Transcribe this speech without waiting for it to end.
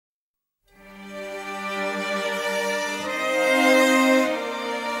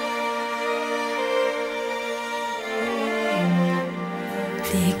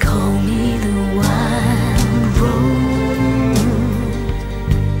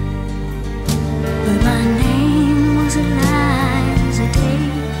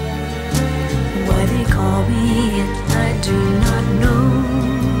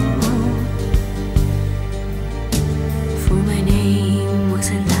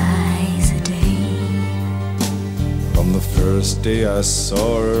first day I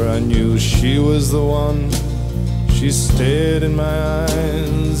saw her, I knew she was the one. She stared in my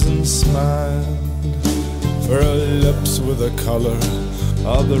eyes and smiled, for her lips were the color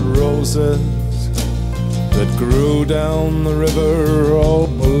of the roses that grew down the river, all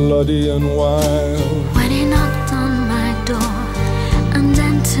bloody and wild. When he knocked on my door and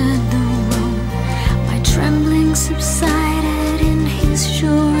entered the room, my trembling subsided in his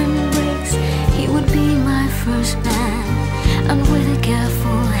sure embrace. He would be my first man, and with a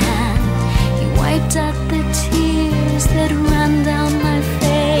careful hand he wiped out the tears that ran down my face.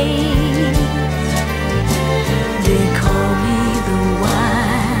 They call me the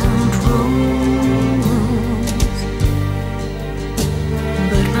wild rose,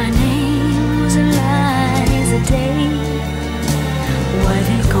 but my name was Eliza Day. Why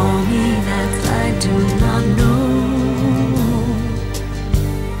they call me that I do not know,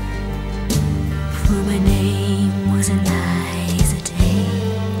 for my name was Eliza Day.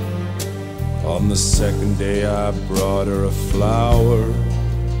 On the second day I brought her a flower.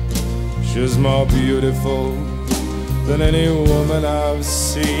 She was more beautiful than any woman I've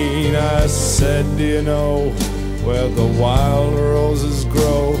seen. I said, do you know where the wild roses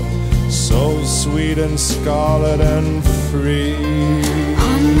grow, so sweet and scarlet and free?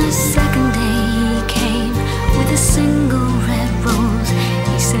 On the second day he came with a single red rose.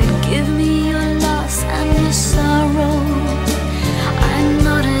 He said, give me your loss and your sorrow. I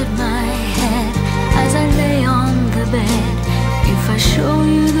nodded my head as I lay on the bed. If I show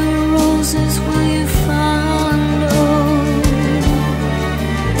you the roses, will you follow?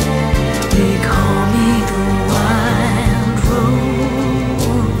 They call me the wild rose,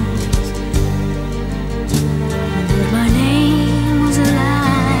 but my name was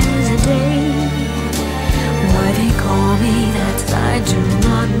Eliza Day. Why they call me that I do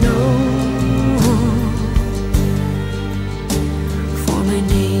not know, for my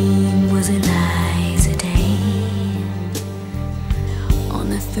name was Eliza Day. On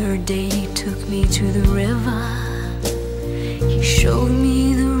the third day he took me to the river. He showed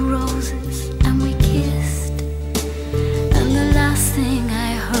me the roses and we kissed, and the last thing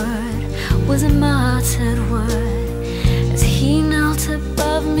I heard was a muttered word as he knelt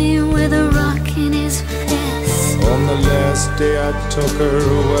above me with a rock in his fist. On the last day I took her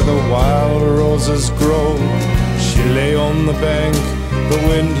where the wild roses grow. She lay on the bank, the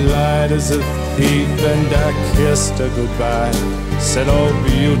wind lied as a thief, and I kissed her goodbye, said all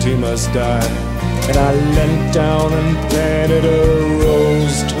beauty must die. And I leant down and planted a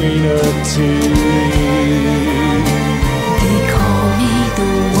rose between her teeth. They call me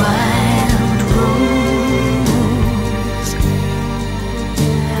the wild rose,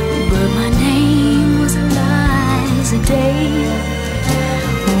 but my name was Eliza Day.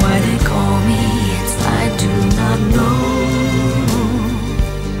 Why they call me it I do not know,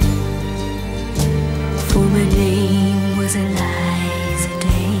 for my name was Eliza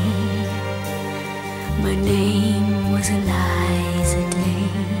Day. My name was Eliza Day,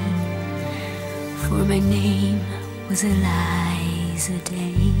 for my name was Eliza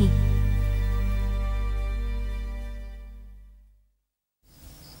Day.